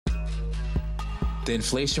The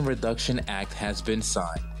Inflation Reduction Act has been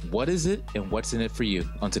signed. What is it and what's in it for you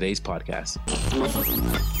on today's podcast?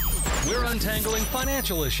 We're untangling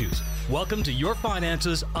financial issues. Welcome to Your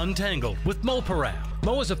Finances Untangled with Mo Param.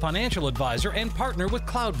 Mo is a financial advisor and partner with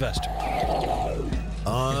CloudVestor.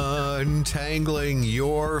 Untangling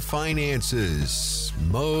your finances.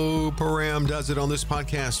 Mo Param does it on this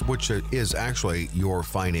podcast, which is actually Your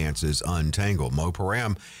Finances Untangled. Mo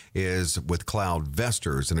Param is with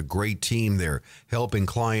CloudVestors and a great team there helping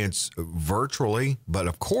clients virtually, but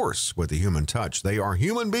of course with a human touch. They are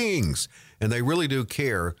human beings and they really do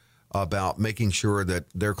care about making sure that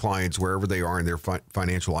their clients, wherever they are in their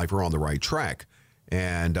financial life, are on the right track.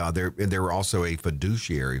 And they're also a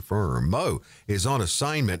fiduciary firm. Mo is on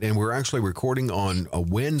assignment, and we're actually recording on a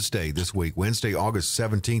Wednesday this week, Wednesday, August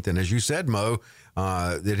 17th. And as you said, Mo,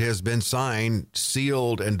 it has been signed,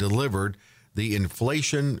 sealed, and delivered, the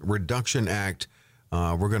Inflation Reduction Act.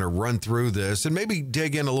 We're going to run through this and maybe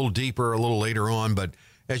dig in a little deeper a little later on. But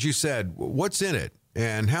as you said, what's in it?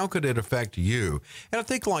 And how could it affect you? And I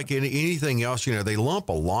think like anything else, they lump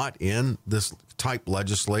a lot in this type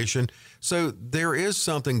legislation. So there is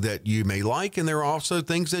something that you may like, and there are also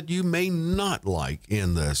things that you may not like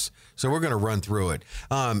in this. So we're going to run through it.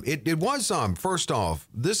 It was, first off,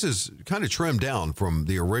 this is kind of trimmed down from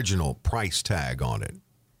the original price tag on it.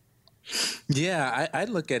 Yeah, I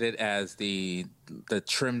look at it as the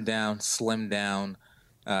trimmed down, slimmed down,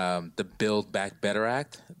 the Build Back Better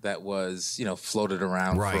Act that was, floated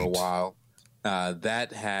around for a while.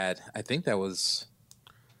 That had, I think that was,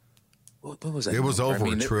 what was that? It was over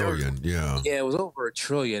 $1 trillion. Yeah, it was over $1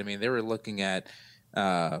 trillion. I mean, they were looking at,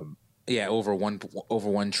 over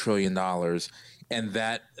 $1 trillion, and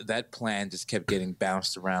that plan just kept getting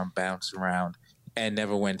bounced around, and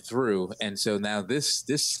never went through. And so now this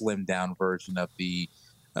slimmed down version of the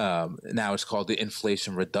now it's called the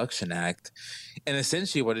Inflation Reduction Act, and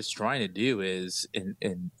essentially what it's trying to do is, in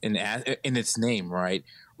its name, right,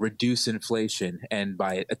 reduce inflation, and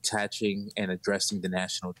by attaching and addressing the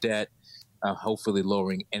national debt, hopefully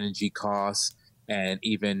lowering energy costs, and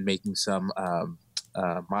even making some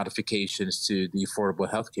modifications to the Affordable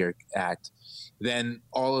Health Care Act. Then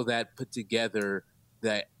all of that put together,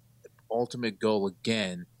 the ultimate goal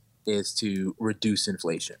again is to reduce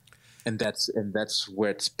inflation. And that's where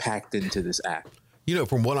it's packed into this act.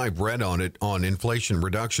 From what I've read on it, on inflation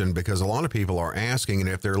reduction, because a lot of people are asking, and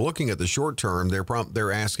if they're looking at the short term,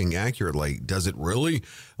 they're asking accurately, does it really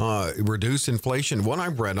reduce inflation? What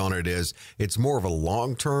I've read on it is it's more of a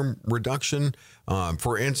long-term reduction.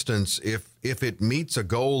 For instance, if it meets a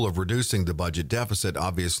goal of reducing the budget deficit,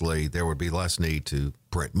 obviously there would be less need to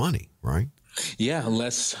print money, right? Yeah,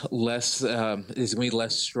 less. There's going to be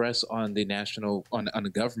less stress on the on the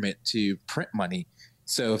government to print money.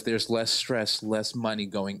 So if there's less stress, less money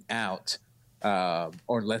going out,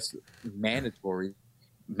 or less mandated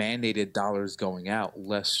dollars going out,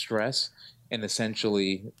 less stress, and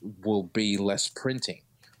essentially will be less printing.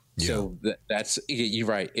 Yeah. So you're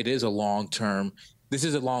right. It is a long-term. This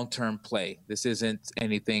is a long-term play. This isn't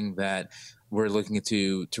anything that we're looking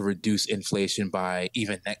to reduce inflation by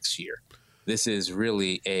even next year. This is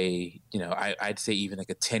really I'd say even like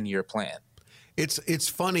a 10-year plan. It's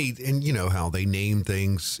funny, and how they name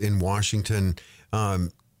things in Washington.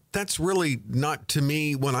 That's really not, to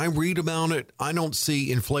me, when I read about it, I don't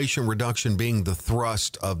see inflation reduction being the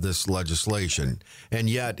thrust of this legislation. And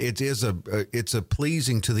yet it's a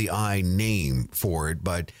pleasing to the eye name for it,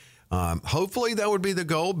 but hopefully that would be the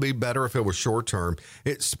goal. Be better if it was short term.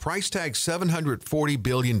 Its price tag $740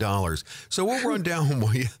 billion. So we'll run down,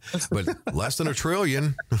 but less than $1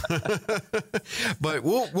 trillion. But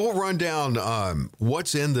we'll run down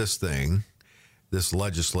what's in this thing, this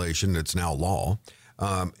legislation that's now law,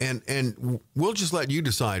 and we'll just let you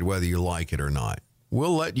decide whether you like it or not.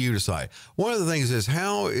 We'll let you decide. One of the things is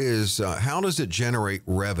how does it generate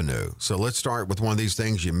revenue? So let's start with one of these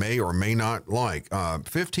things you may or may not like.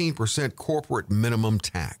 15% corporate minimum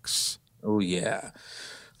tax. Oh, yeah.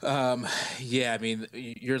 I mean,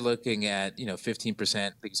 you're looking at, 15%,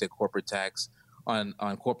 like you said, corporate tax on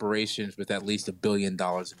corporations with at least $1 billion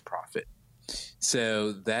in profit.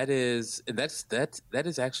 So that is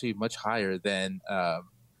actually much higher than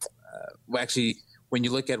when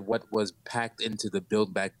you look at what was packed into the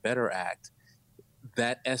Build Back Better Act,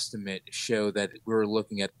 that estimate showed that we're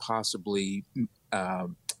looking at possibly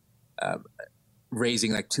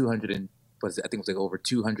raising like over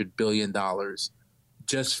 $200 billion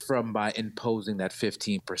just from by imposing that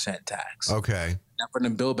 15% tax. Okay. Now, for the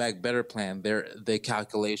Build Back Better plan, the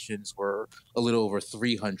calculations were a little over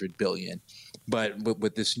 $300 billion, but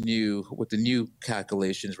with the new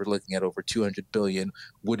calculations, we're looking at over $200 billion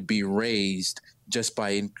would be raised just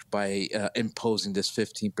by imposing this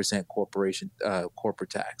 15% corporate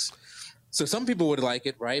tax. So some people would like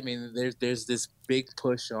it, right? I mean, there's this big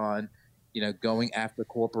push on, going after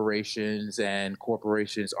corporations, and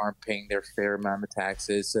corporations aren't paying their fair amount of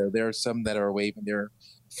taxes. So there are some that are waving their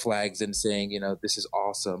flags and saying, this is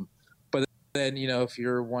awesome. But then, if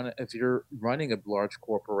you're running a large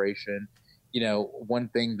corporation, one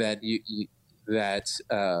thing that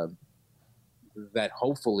that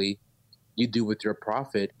hopefully you do with your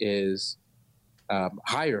profit is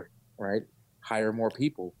hire more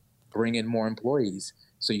people, bring in more employees,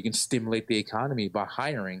 so you can stimulate the economy by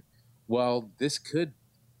hiring. Well, this could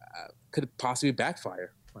possibly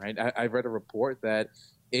backfire, right? I read a report that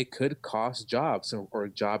it could cost jobs, or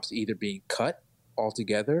jobs either being cut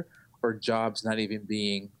altogether or jobs not even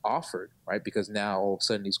being offered, right? Because now all of a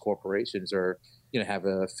sudden these corporations are, have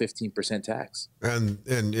a 15% tax. And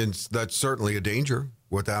that's certainly a danger,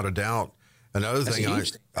 without a doubt. Another thing,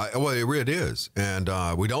 it is. And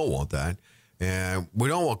we don't want that. And we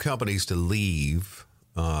don't want companies to leave.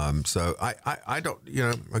 So I don't,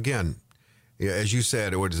 again, as you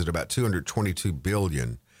said, what is it, about $222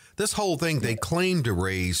 billion? This whole thing, they claim to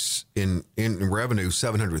raise in revenue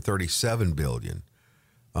 $737 billion,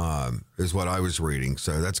 is what I was reading.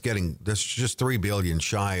 So that's just $3 billion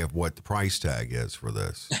shy of what the price tag is for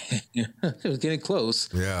this. It was getting close.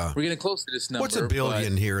 Yeah. We're getting close to this number. What's a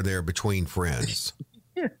billion here or there between friends?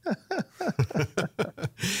 Let's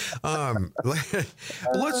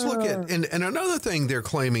look at, and another thing they're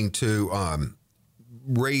claiming to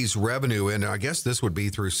raise revenue, and I guess this would be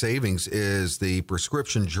through savings, is the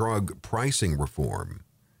prescription drug pricing reform.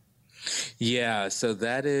 Yeah, so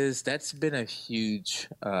that's been a huge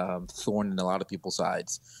thorn in a lot of people's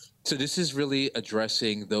sides. So this is really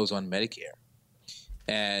addressing those on Medicare,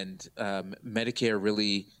 and Medicare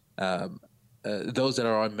really, those that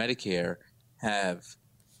are on Medicare have,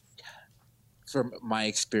 from my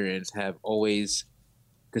experience, have always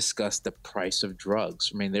discussed the price of drugs.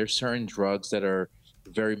 I mean, there's certain drugs that are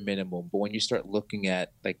very minimal, but when you start looking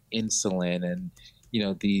at like insulin and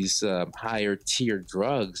these higher tier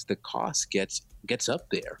drugs, the cost gets up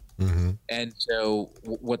there. Mm-hmm. And so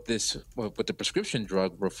what the prescription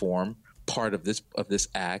drug reform part of this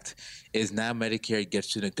act is, now Medicare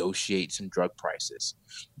gets to negotiate some drug prices.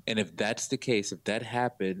 And if that's the case, if that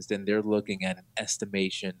happens, then they're looking at an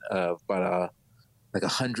estimation of about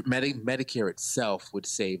Medicare itself would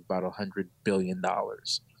save about $100 billion.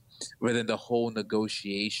 But then the whole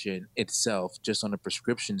negotiation itself, just on the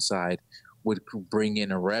prescription side, would bring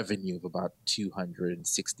in a revenue of about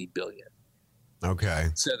 $260 billion. Okay.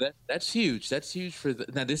 So that's huge. That's huge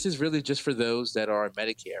now this is really just for those that are on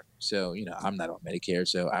Medicare. So, I'm not on Medicare,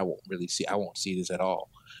 so I won't see this at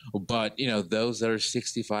all. But, those that are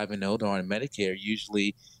 65 and older on Medicare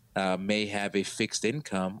usually may have a fixed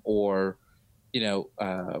income, or at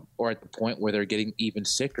the point where they're getting even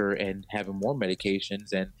sicker and having more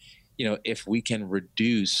medications. And, if we can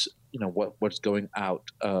reduce, what's going out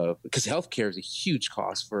of, because healthcare is a huge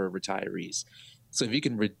cost for retirees. So if you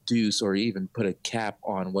can reduce or even put a cap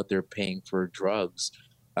on what they're paying for drugs,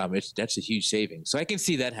 that's a huge saving. So I can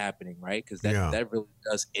see that happening, right? Because that really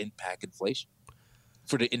does impact inflation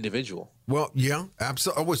for the individual. Well, yeah,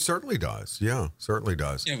 absolutely. Oh, it certainly does. Yeah, certainly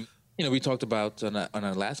does. We talked about on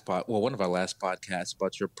our last one of our last podcasts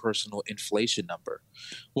about your personal inflation number.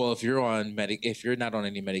 Well, if you're not on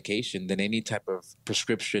any medication, then any type of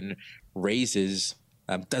prescription raises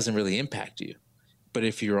doesn't really impact you. But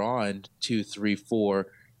if you're on 2, 3, 4,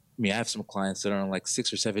 I have some clients that are on like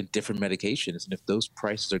 6 or 7 different medications, and if those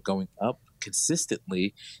prices are going up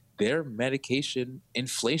consistently, their medication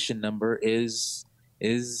inflation number is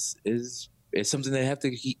something they have to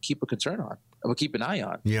keep a concern on, or keep an eye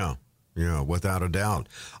on. Yeah, without a doubt.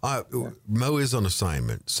 Mo is on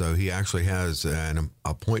assignment, so he actually has an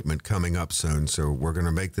appointment coming up soon. So we're going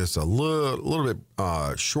to make this a little bit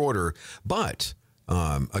shorter. But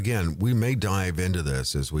again, we may dive into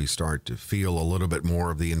this as we start to feel a little bit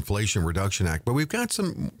more of the Inflation Reduction Act. But we've got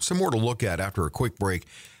some more to look at after a quick break.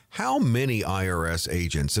 How many IRS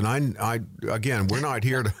agents? And I again, we're not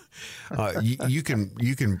here to You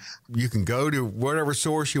can go to whatever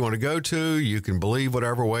source you want to go to. You can believe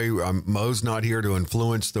whatever way. Mo's not here to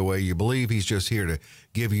influence the way you believe. He's just here to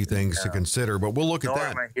give you things to consider. But we'll look at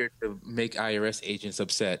that. Nor am I here to make IRS agents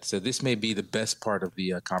upset. So this may be the best part of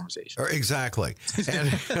the conversation. Exactly.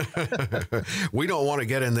 And we don't want to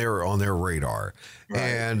get in there on their radar. Right.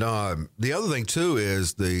 And the other thing, too,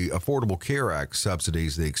 is the Affordable Care Act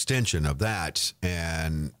subsidies, the extension of that,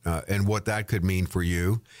 and what that could mean for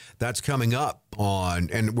you. That's coming up on,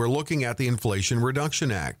 and we're looking at the Inflation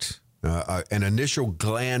Reduction Act. An initial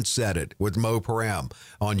glance at it with Mo Param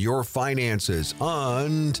on Your Finances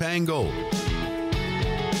Untangled.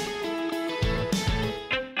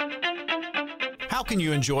 How can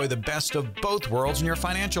you enjoy the best of both worlds in your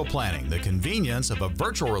financial planning? The convenience of a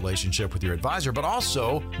virtual relationship with your advisor, but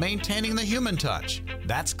also maintaining the human touch.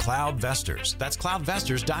 That's CloudVestors. That's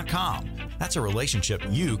CloudVestors.com. That's a relationship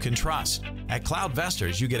you can trust. At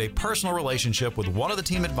CloudVestors, you get a personal relationship with one of the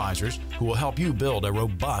team advisors who will help you build a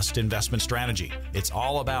robust investment strategy. It's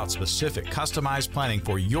all about specific, customized planning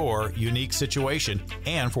for your unique situation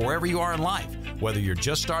and for wherever you are in life, whether you're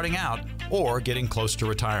just starting out or getting close to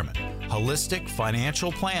retirement. Holistic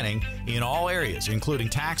financial planning in all areas, including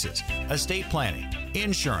taxes, estate planning,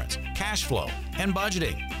 insurance, cash flow, and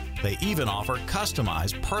budgeting. They even offer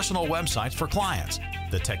customized personal websites for clients.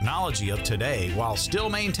 The technology of today while still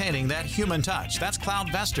maintaining that human touch. That's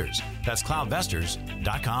CloudVestors. That's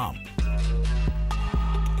CloudVestors.com.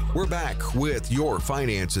 We're back with Your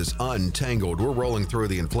Finances Untangled. We're rolling through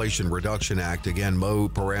the Inflation Reduction Act. Again, Mo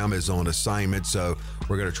Param is on assignment, so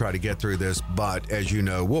we're going to try to get through this. But as you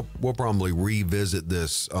know, we'll probably revisit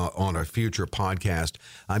this on a future podcast.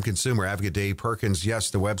 I'm consumer advocate Dave Perkins. Yes,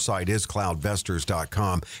 the website is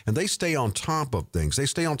cloudvestors.com, and they stay on top of things. They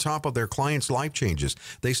stay on top of their clients' life changes.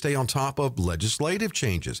 They stay on top of legislative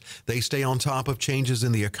changes. They stay on top of changes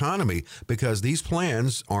in the economy because these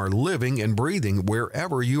plans are living and breathing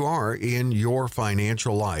wherever you are in your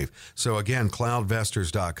financial life. So again,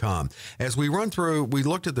 cloudvestors.com. As we run through, we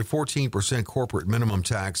looked at the 14% corporate minimum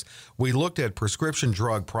tax. We looked at prescription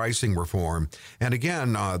drug pricing reform. And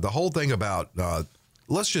again, the whole thing about,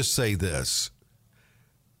 let's just say this.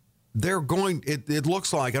 They're going, it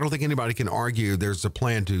looks like, I don't think anybody can argue there's a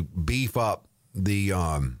plan to beef up the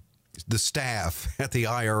staff at the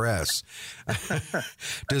IRS.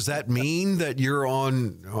 Does that mean that you're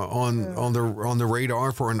on the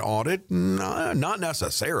radar for an audit? No, not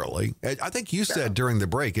necessarily. I think you said during the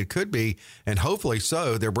break it could be, and hopefully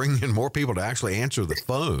so. They're bringing in more people to actually answer the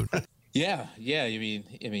phone. Yeah. I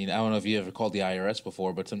mean, I don't know if you ever called the IRS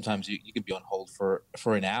before, but sometimes you could be on hold for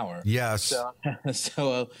an hour. Yes.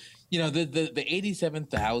 So the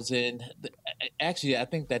 87,000. Actually, I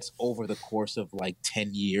think that's over the course of like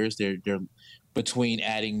 10 years. They're between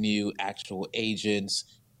adding new actual agents,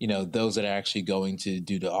 those that are actually going to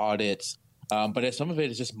do the audits. But some of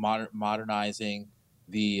it is just modernizing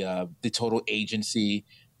the total agency.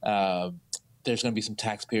 There's going to be some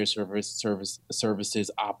taxpayer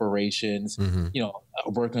services operations,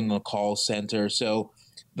 working on a call center. So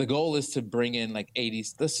the goal is to bring in like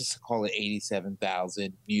let's just call it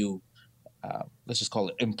 87,000 new, let's just call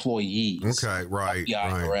it employees. Okay, right. The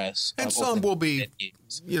IRS. And some will be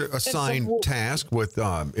assigned task with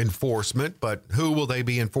enforcement, but who will they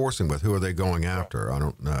be enforcing with? Who are they going after? I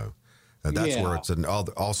don't know. That's where it's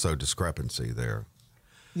also discrepancy there.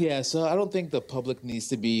 Yeah, so I don't think the public needs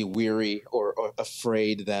to be weary or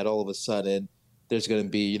afraid that all of a sudden there's going to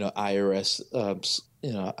be, IRS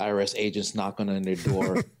agents knocking on their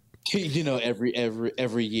door,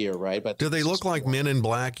 every year, right? But do they look like men in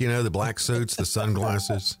black? The black suits, the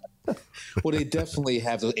sunglasses. Well, they definitely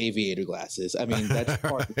have those aviator glasses. I mean, that's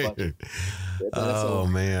part of the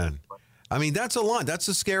man. I mean, that's a lot. That's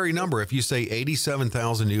a scary number. If you say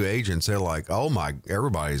 87,000 new agents, they're like, oh my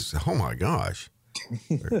gosh.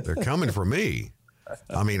 They're coming for me.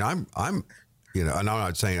 I mean, I'm and I'm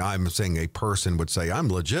not saying, I'm saying a person would say I'm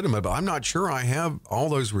legitimate, but I'm not sure I have all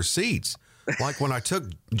those receipts. Like when I took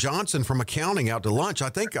Johnson from accounting out to lunch, I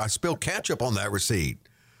think I spilled ketchup on that receipt.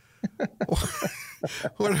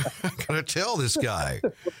 What am I going to tell this guy?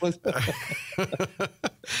 What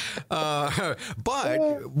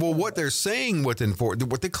they're saying with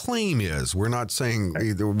what the claim is, we're not saying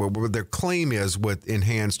either. What their claim is with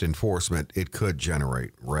enhanced enforcement, it could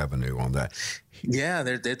generate revenue on that. Yeah,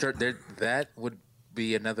 that would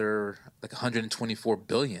be another like 124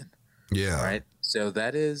 billion. Yeah. Right. So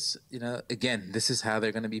that is, again, this is how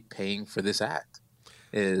they're going to be paying for this act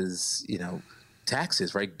is,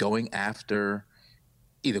 taxes, right? Going after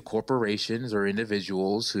either corporations or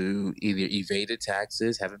individuals who either evaded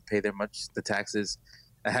taxes, haven't paid the taxes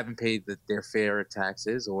haven't paid their fair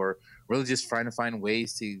taxes, or really just trying to find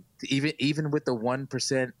ways to even with the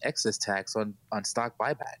 1% excess tax on stock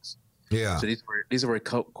buybacks. Yeah. So these are where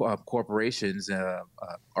corporations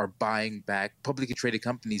are buying back, publicly traded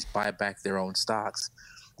companies buy back their own stocks,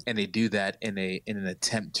 and they do that in an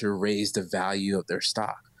attempt to raise the value of their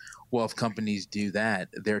stock. Well, if companies do that,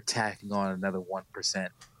 they're tacking on another 1%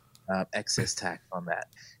 excess tax on that.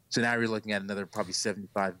 So now you're looking at another probably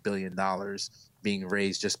 $75 billion being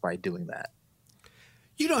raised just by doing that.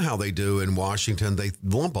 You know how they do in Washington? They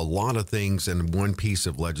lump a lot of things in one piece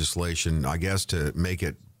of legislation, I guess, to make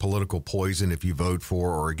it political poison if you vote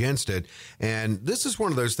for or against it. And this is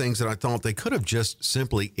one of those things that I thought they could have just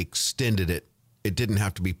simply extended it. It didn't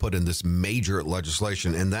have to be put in this major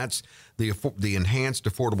legislation, and that's the Enhanced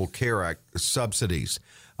Affordable Care Act subsidies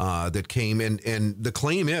that came in. And the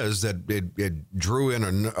claim is that it drew in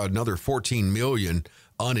another 14 million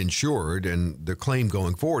uninsured, and the claim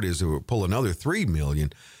going forward is it would pull another 3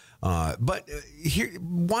 million. But here,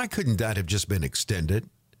 why couldn't that have just been extended?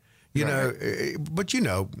 You know, but you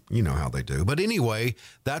know how they do. But anyway,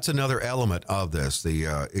 that's another element of this,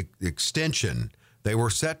 the extension. They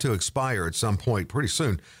were set to expire at some point pretty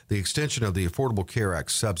soon. The extension of the Affordable Care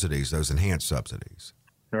Act subsidies, those enhanced subsidies.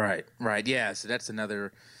 Right. Yeah. So that's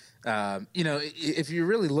another. If you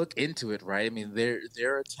really look into it, right? I mean,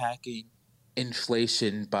 they're attacking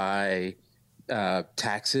inflation by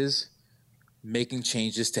taxes, making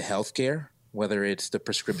changes to healthcare, whether it's the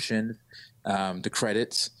prescription, the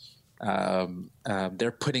credits.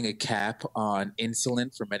 They're putting a cap on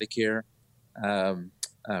insulin for Medicare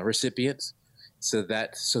recipients. So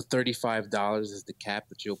 $35 is the cap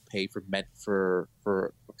that you'll pay for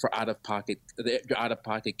out of pocket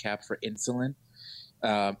cap for insulin,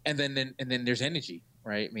 and then there's energy,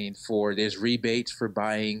 right? I mean, there's rebates for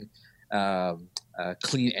buying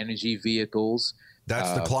clean energy vehicles.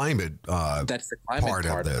 That's the climate. That's the climate part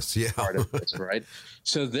of this, yeah. Part of this, right?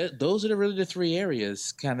 So those are really the three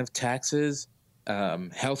areas: kind of taxes,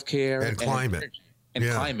 healthcare, and climate.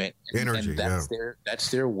 Climate, energy. And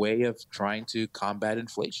that's their way of trying to combat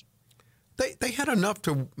inflation. They had enough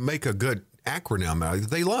to make a good acronym.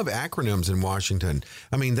 They love acronyms in Washington.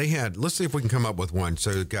 I mean, they had. Let's see if we can come up with one.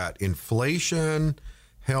 So we've got inflation,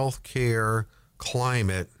 healthcare,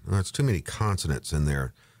 climate. Well, that's too many consonants in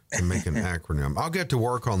there to make an acronym. I'll get to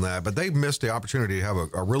work on that. But they've missed the opportunity to have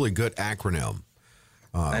a really good acronym.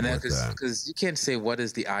 I know, because you can't say what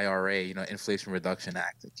is the IRA, Inflation Reduction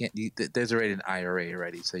Act. There's already an IRA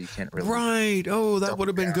already, so you can't really. Right. Oh, that would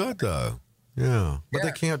have been good though. Yeah, but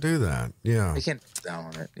they can't do that. Yeah, they can't down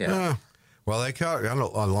on it. Yeah. Well, they got a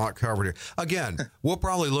lot covered here. Again, we'll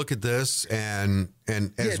probably look at this and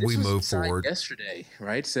as we move forward. Yesterday,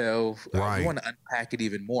 right? So we want to unpack it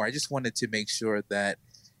even more. I just wanted to make sure that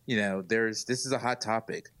this is a hot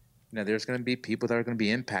topic. There's going to be people that are going to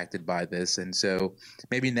be impacted by this, and so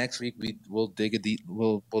maybe next week we'll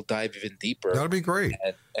dive even deeper. That'll be great,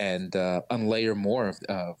 and unlayer more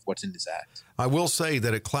of what's in this act. I will say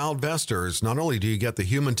that at CloudVestors, not only do you get the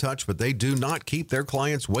human touch, but they do not keep their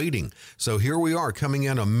clients waiting. So here we are, coming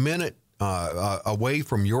in a minute away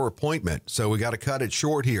from your appointment. So we got to cut it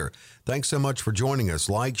short here. Thanks so much for joining us.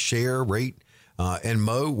 Like, share, rate, and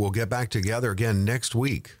Mo. We'll get back together again next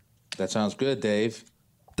week. That sounds good, Dave.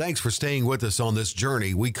 Thanks for staying with us on this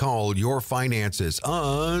journey we call Your Finances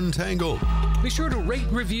Untangled. Be sure to rate,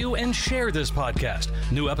 review, and share this podcast.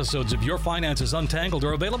 New episodes of Your Finances Untangled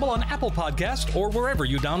are available on Apple Podcasts or wherever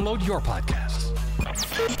you download your podcasts.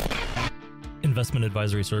 Investment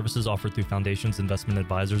advisory services offered through Foundations Investment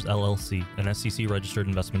Advisors, LLC, an SEC-registered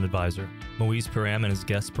investment advisor. Moise Param and his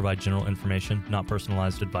guests provide general information, not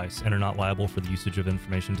personalized advice, and are not liable for the usage of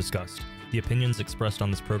information discussed. The opinions expressed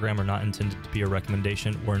on this program are not intended to be a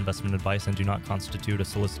recommendation or investment advice and do not constitute a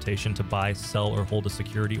solicitation to buy, sell, or hold a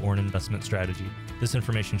security or an investment strategy. This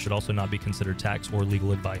information should also not be considered tax or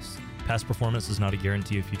legal advice. Past performance is not a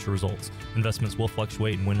guarantee of future results. Investments will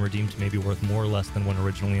fluctuate and when redeemed may be worth more or less than when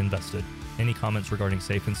originally invested. Any comments regarding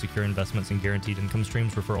safe and secure investments and guaranteed income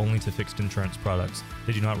streams refer only to fixed insurance products.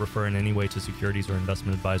 They do not refer in any way to securities or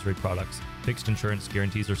investment advisory products. Fixed insurance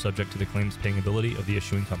guarantees are subject to the claims paying ability of the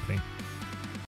issuing company.